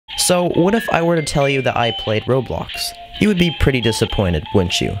So what if I were to tell you that I played Roblox? You would be pretty disappointed,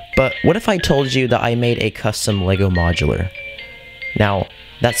 wouldn't you? But what if I told you that I made a custom Lego modular? Now,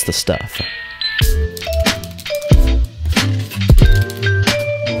 that's the stuff.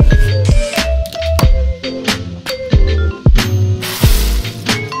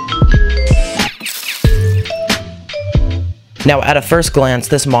 Now, at a first glance,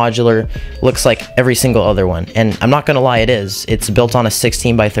 this modular looks like every single other one, and I'm not gonna lie, it is. It's built on a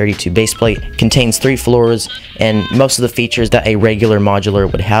 16x32 base plate, contains 3 floors, and most of the features that a regular modular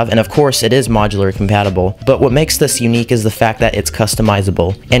would have, and of course, it is modular compatible. But what makes this unique is the fact that it's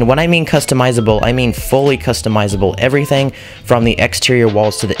customizable. And when I mean customizable, I mean fully customizable. Everything from the exterior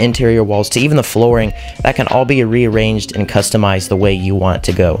walls to the interior walls to even the flooring, that can all be rearranged and customized the way you want it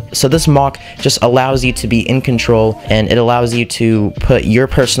to go. So this mock just allows you to be in control, and it allows you to put your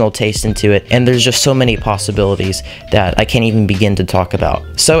personal taste into it, and there's just so many possibilities that I can't even begin to talk about.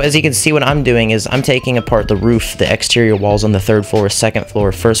 So as you can see, what I'm doing is I'm taking apart the roof, the exterior walls on the 3rd floor, 2nd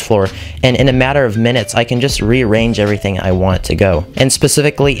floor, 1st floor, and in a matter of minutes I can just rearrange everything I want it to go. And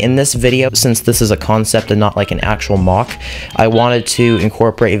specifically in this video, since this is a concept and not like an actual mock, I wanted to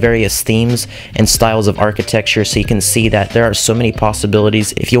incorporate various themes and styles of architecture so you can see that there are so many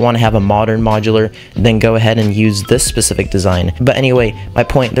possibilities. If you want to have a modern modular, then go ahead and use this specific design. But anyway, my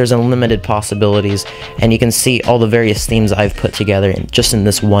point, there's unlimited possibilities, and you can see all the various themes I've put together just in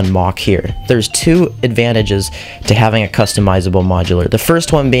this one mock here. There's 2 advantages to having a customizable modular. The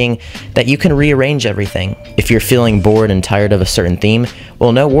first one being that you can rearrange everything. If you're feeling bored and tired of a certain theme,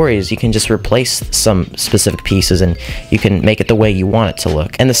 well, no worries, you can just replace some specific pieces and you can make it the way you want it to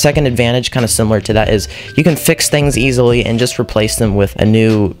look. And the second advantage, kind of similar to that, is you can fix things easily and just replace them with a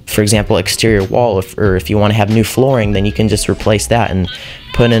new, for example, exterior wall, or if you want to have new flooring, then you can just replace that and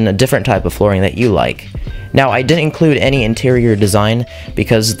put in a different type of flooring that you like. Now, I didn't include any interior design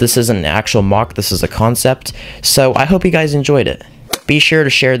because this isn't an actual mock, this is a concept, so I hope you guys enjoyed it. Be sure to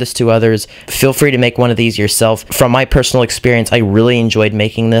share this to others. Feel free to make one of these yourself. From my personal experience, I really enjoyed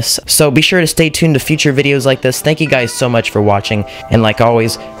making this, so be sure to stay tuned to future videos like this. Thank you guys so much for watching, and like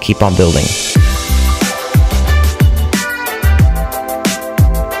always, keep on building.